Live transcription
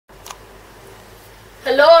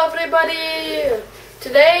Hello everybody!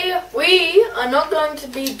 Today we are not going to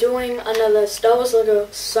be doing another Star Wars LEGO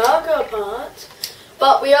Saga part,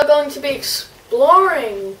 but we are going to be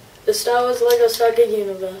exploring the Star Wars LEGO Saga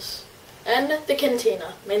universe and the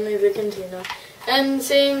cantina, mainly the cantina, and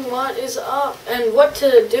seeing what is up and what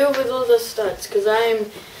to do with all the studs, because I am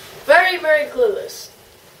very clueless.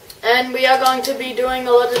 And we are going to be doing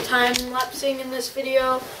a lot of time lapsing in this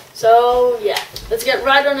video, so yeah, let's get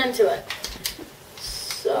right on into it.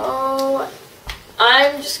 So,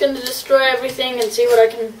 I'm just going to destroy everything and see what I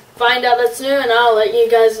can find out that's new, and I'll let you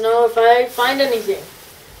guys know if I find anything.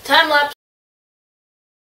 Time lapse.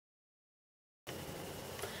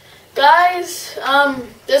 Guys,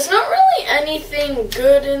 there's not really anything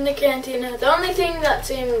good in the cantina. The only thing that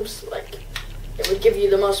seems like it would give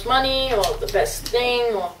you the most money, or the best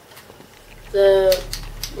thing, or the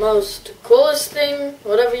most coolest thing,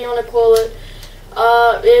 whatever you want to call it,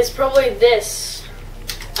 is probably this.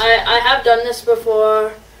 I have done this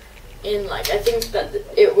before in, like, I think that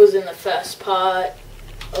it was in the first part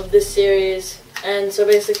of this series, and so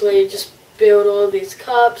basically you just build all of these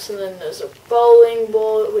cups, and then there's a bowling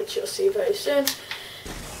ball, which you'll see very soon,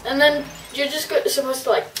 and then you're just supposed to,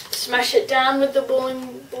 like, smash it down with the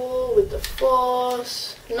bowling ball, with the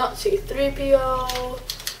force, not C-3PO,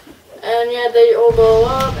 and yeah, they all blow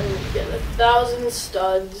up, and you get 1,000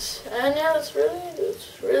 studs, and yeah, that's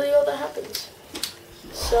really all that happens.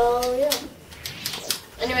 So yeah.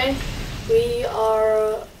 Anyway, we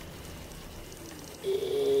are.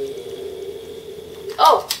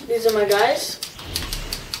 Oh, these are my guys.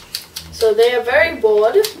 So they are very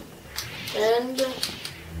bored, and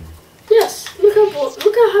yes, look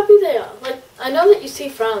how happy they are. Like, I know that you see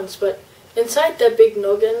frowns, but inside their big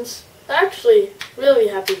noggins, they're actually really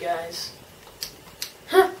happy guys.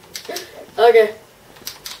 Huh. Okay,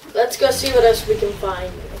 let's go see what else we can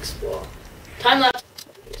find and explore. Time lapse.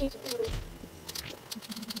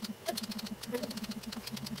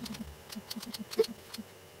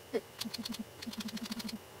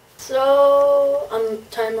 So,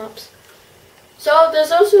 time lapse. So,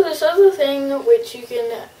 there's also this other thing which you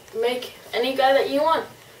can make any guy that you want.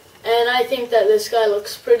 And I think that this guy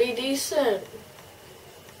looks pretty decent.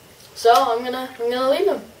 So, I'm gonna leave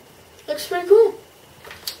him. Looks pretty cool.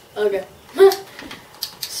 Okay.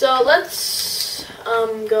 So, let's,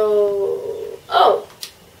 go, oh.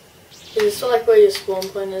 Is it still like where your spawn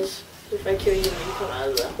point is? If I kill you, you come out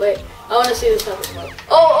of there. Wait, I want to see this happen.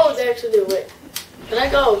 Oh, they actually do. Wait, can I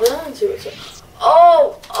go over there and see what's up?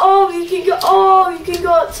 Oh, you can go. Oh, you can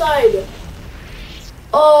go outside.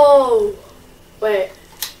 Oh, wait.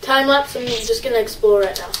 Time lapse. I'm just gonna explore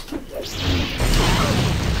right now.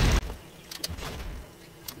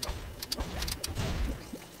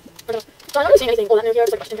 So I'm not seeing anything. Oh, that new here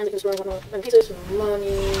is like Russian pieces,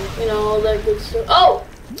 money, you know, all that good stuff. Oh.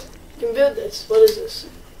 Can build this. What is this?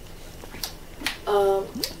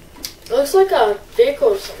 It looks like a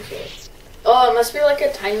vehicle of some sort. Oh, it must be like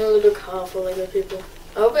a tiny little car for LEGO people.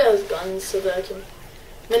 I hope it has guns so that I can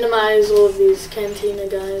minimize all of these cantina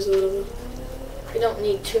guys or whatever. We don't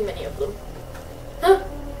need too many of them. Huh?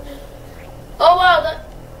 Oh wow,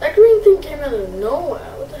 that green thing came out of nowhere.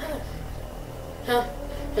 What the heck? Huh?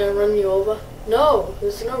 Can I run you over? No,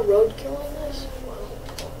 there's no roadkill on this. Wow.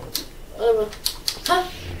 Whatever. Huh?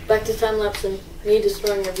 Back to time lapse and me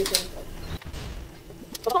destroying everything.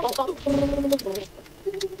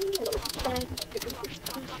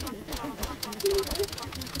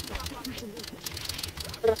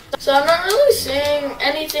 So I'm not really seeing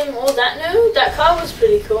anything all that new. That car was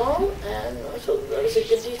pretty cool, and I thought that was a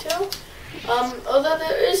good detail. Although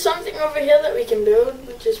there is something over here that we can build,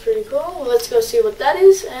 which is pretty cool. Let's go see what that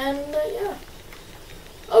is, and yeah.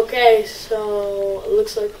 Okay, so it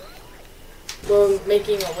looks like we're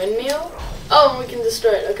making a windmill. Oh, and we can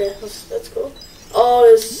destroy it. Okay, that's cool. Oh,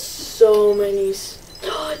 there's so many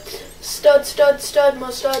stud,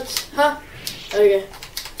 more studs. Huh? Okay.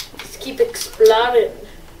 Let's keep exploring.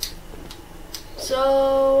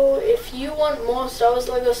 So, if you want more Star Wars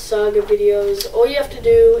LEGO Saga videos, all you have to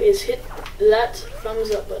do is hit that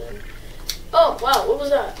thumbs up button. Oh, wow, what was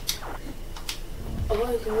that?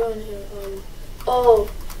 Oh, you can go in here. Oh,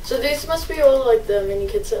 so these must be all like the mini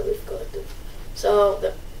kits that we've collected. So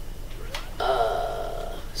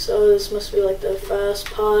so this must be like the first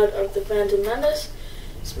part of the Phantom Menace.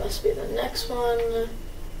 This must be the next one.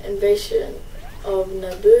 Invasion of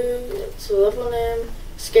Naboo. That's the level name.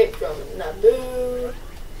 Escape from Naboo.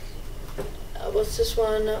 What's this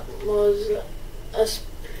one? Was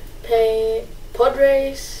Pod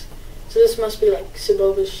Race. So this must be like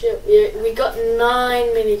Saboba's ship. We got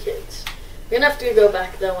 9 mini kits. We're gonna have to go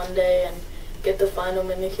back there one day and get the final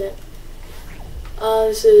mini kit.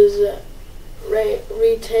 This is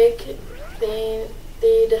retake the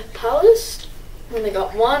palace. And they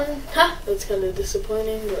got one. Ha! That's kind of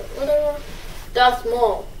disappointing, but whatever. Darth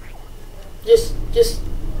Maul. Just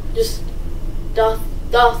Darth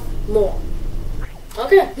Maul.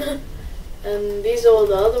 Okay. And these are all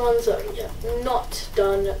the other ones that we have not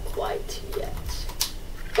done quite yet.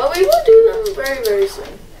 But we will do them very, very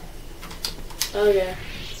soon. Okay.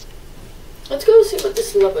 Let's go see what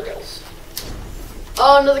this lever does.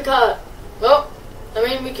 Oh, another card. Well, I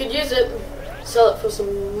mean, we could use it. Sell it for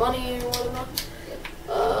some money or whatever.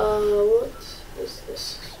 What is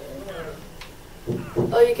this?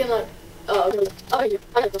 Oh, you can like. Oh, you.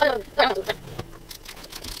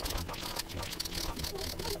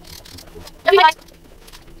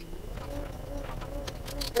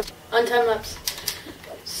 On time lapse.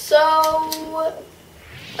 So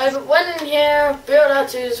I went in here, built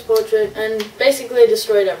Atsu's portrait, and basically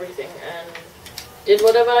destroyed everything and did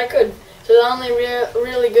whatever I could. So the only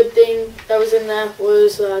really good thing that was in there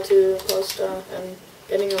was to poster and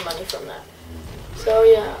getting the money from that. So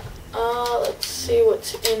yeah, let's see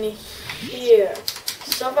what's in here.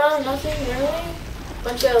 So far, nothing really.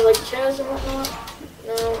 Bunch of like chairs and whatnot.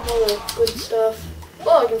 No, all the good stuff.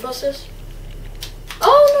 Oh, I can post this.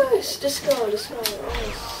 Oh, nice. Disco,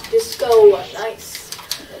 nice.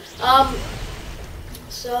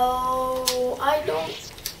 So I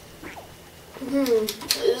don't.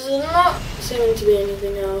 This is not seeming to be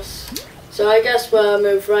anything else. So I guess we'll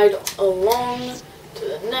move right along to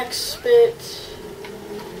the next bit.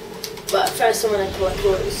 But first I'm gonna collect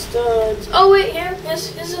all the studs. Oh wait,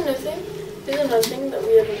 here's a new thing. Here's another thing that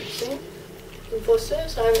we haven't seen before.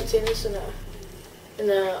 This I haven't seen this in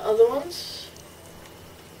the other ones.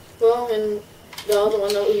 Well, in the other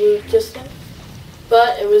one that we were just in.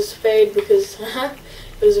 But it was fade because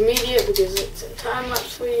it was immediate because it's in time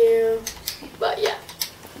lapse for you. But yeah.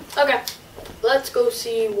 Okay. Let's go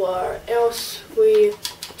see where else we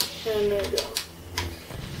can go.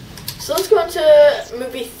 So let's go into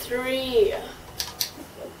movie 3.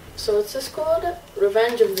 So what's this called?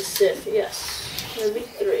 Revenge of the Sith. Yes. Movie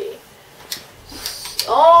 3.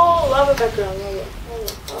 Oh, lava background. Lava.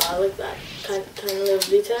 Oh, I like that. Tiny little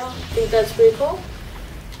detail. I think that's pretty cool.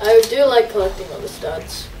 I do like collecting all the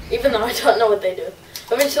studs, even though I don't know what they do.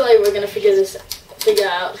 Eventually, we're gonna figure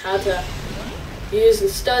out how to use the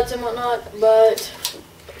studs and whatnot. But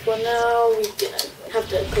for now, we're gonna have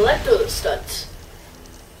to collect all the studs.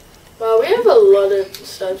 Well, we have a lot of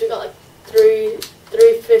studs. We got like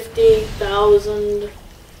 350,000.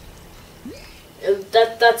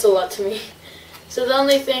 That's a lot to me. So the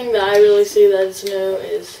only thing that I really see that is new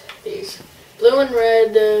is these blue and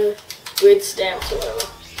red weird stamps or whatever.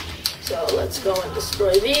 So let's go and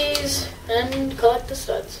destroy these and collect the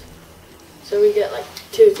studs. So we get like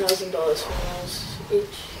 $2,000 from those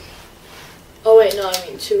each. Oh wait, no, I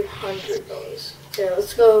mean $200. Okay,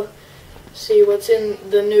 let's go see what's in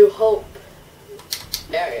the New Hope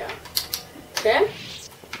area. Okay.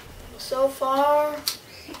 So far,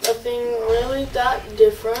 nothing really that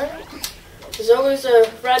different. There's always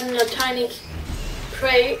a rat in a tiny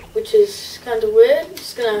crate, which is kind of weird.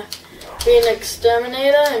 Just gonna be an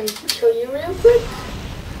exterminator and kill you real quick.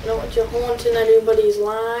 I don't want you haunting anybody's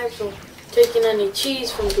lives or taking any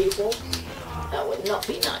cheese from people. That would not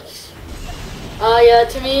be nice. Yeah,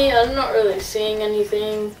 to me, I'm not really seeing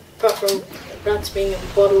anything apart from rats being in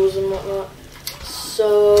bottles and whatnot.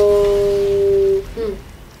 So,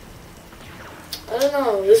 I don't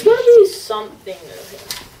know. There's gotta be something new here.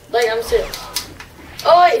 Like, I'm serious.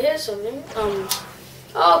 Oh wait, here's something.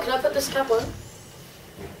 Oh, can I put this cap on?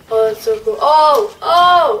 Oh, that's so cool. Oh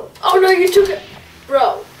no, you took it,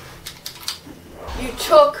 bro. You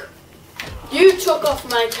took off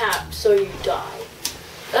my cap, so you die.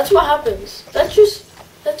 That's what happens. That's just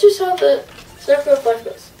how the circle of life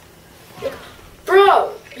goes. Look,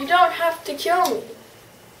 bro, you don't have to kill me.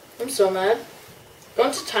 I'm so mad. Go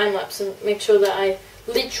into time lapse and make sure that I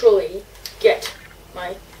literally get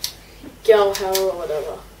my gal hair or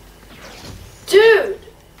whatever. Dude,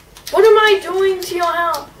 what am I doing to your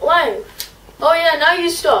life? Oh yeah, now you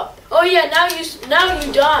stop. Oh yeah, now you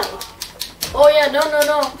die. Oh yeah, no.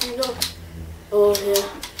 Oh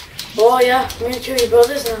yeah, I'm gonna kill your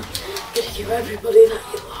brothers now. I'm gonna kill everybody that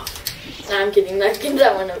you love. Nah, I'm kidding.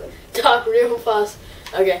 That one talk real fast.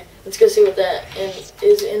 Okay, let's go see what that is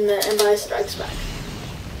in the Empire Strikes Back.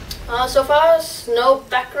 So far, no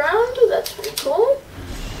background. That's pretty cool.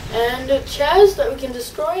 And chairs that we can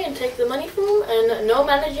destroy and take the money from. And no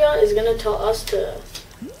manager is gonna tell us to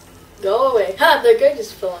go away. Ha! The guy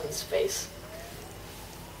just fell in his face.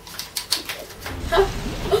 Huh?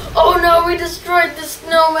 Oh no! We destroyed the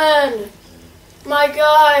snowman. My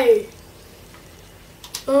guy!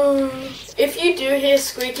 If you do hear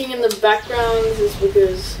squeaking in the background, it's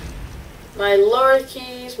because my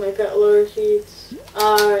lorikeys, my pet lorikeys,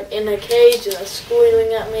 are in a cage and are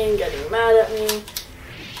squealing at me and getting mad at me.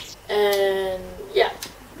 And yeah.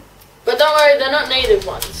 But don't worry, they're not native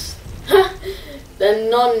ones. They're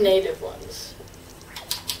non-native ones.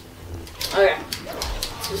 Okay.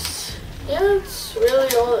 Yeah, it's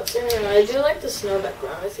really all that's in here. I do like the snow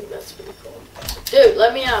background. I think that's pretty cool. Dude,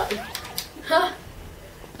 let me out. Huh?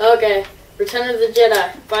 Okay. Return of the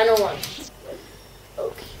Jedi. Final one.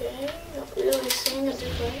 Okay. Not really seeing a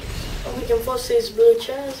difference. Oh, we can force these blue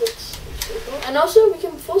chairs. That's pretty cool. And also, we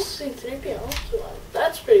can force C-3PO. So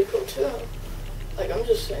that's pretty cool, too. Like, I'm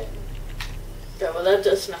just saying. Okay, well, that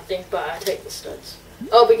does nothing, but I take the studs.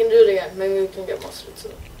 Oh, we can do it again. Maybe we can get more studs.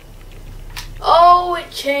 Oh,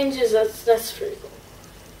 it changes. That's pretty cool.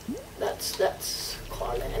 That's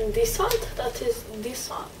quality. And descent. That is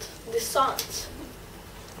descent. Descent.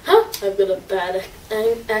 Huh? I've got a bad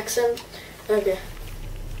accent. Okay.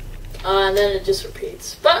 And then it just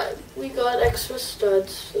repeats. But we got extra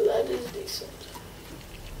studs, so that is decent.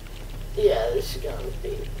 Yeah, this is gonna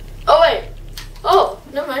be. Oh wait. Oh,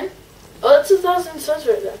 never mind. Oh, that's 1,000 studs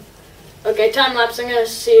right there. Okay, time lapse. I'm gonna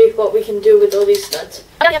see what we can do with all these studs.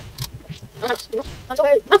 I'm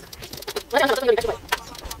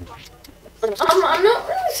not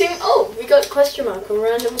really seeing. Oh, we got question mark. A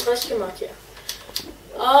random question mark here.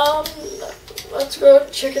 Let's go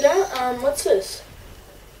check it out. What's this?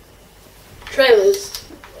 Trailers.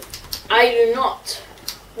 I do not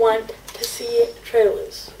want to see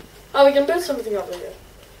trailers. Oh, we can build something over here.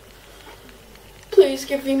 Please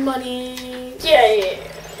give me money. Yeah.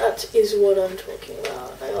 That is what I'm talking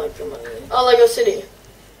about. I like the money. Oh, Lego City.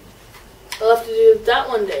 I'll have to do that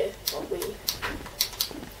one day, won't we?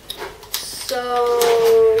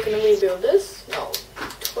 So, can we build this? No.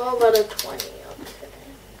 12 out of 20. Okay.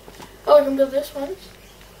 Oh, I can build this one.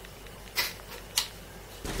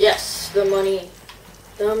 Yes, the money.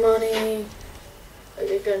 The money.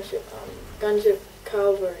 Okay, gunship. Gunship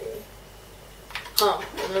cavalry. Huh, I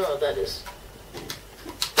don't know what that is.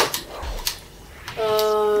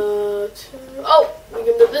 Oh, we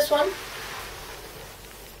can build this one.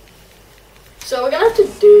 So we're gonna have to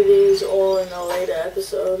do these all in a later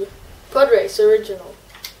episode. Pod race original.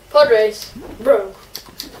 Pod race, bro.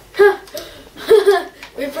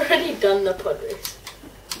 We've already done the pod race.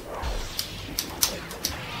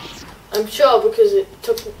 I'm sure because it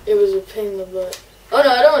was a pain in the butt. Oh no,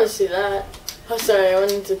 I don't want to see that. Oh sorry, I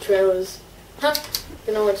went into trailers. Huh?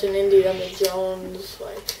 You know watch an Indiana Jones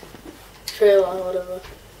like trailer or whatever.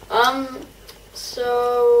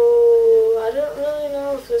 So I don't really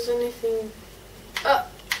know if there's anything. Oh,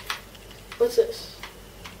 what's this?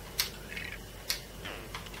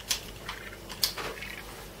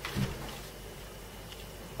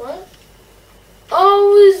 What?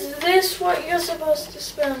 Oh, is this what you're supposed to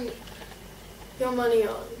spend your money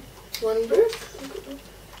on? 1 brick?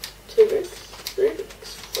 2 bricks? 3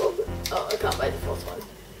 bricks? 4 bricks? Oh, I can't buy the 4th one.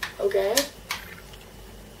 Okay.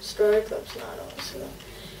 Strike clubs? No, I don't want to see that.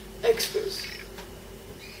 Extras.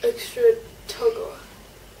 Extra toggle.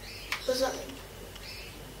 What does that mean?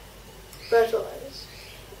 Fertilize.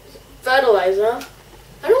 Fertilizer?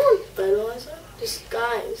 I don't want fertilizer.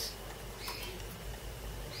 Disguise.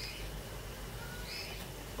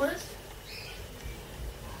 What?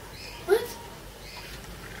 What?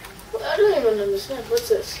 I don't even understand. What's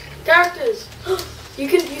this? Characters. You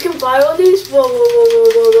can buy all these. Whoa, whoa, whoa, whoa,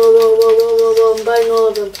 whoa, whoa, whoa, whoa, whoa, whoa, whoa! I'm buying all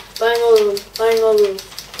of them. Buying all of them. Buying all of them.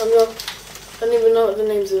 I don't even know what the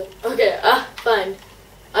names are. Okay. Fine.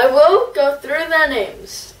 I will go through their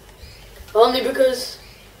names. Only because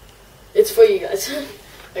it's for you guys.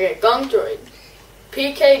 Okay, Gong Droid,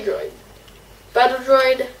 PK Droid, Battle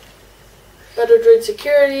Droid, Battle Droid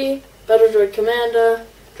Security, Battle Droid Commander,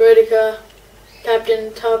 Droidica,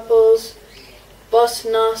 Captain Tarples, Boss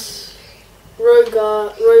Nass,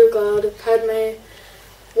 Rogard, Padme,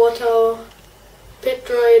 Watto, Pit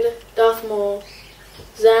Droid, Darth Maul,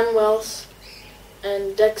 Zam Wells,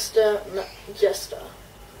 and Dexter Jester.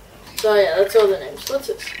 So yeah, that's all the names. What's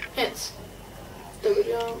this? Hints. There we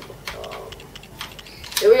go.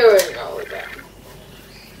 Yeah, we already know what that.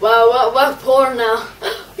 Wow, we're poor now.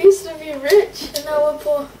 We used to be rich, and now we're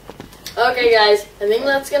poor. Okay, guys, I think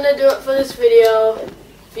that's gonna do it for this video.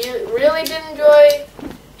 If you really did enjoy,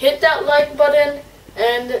 hit that like button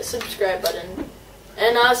and subscribe button.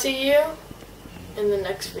 And I'll see you in the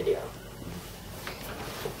next video.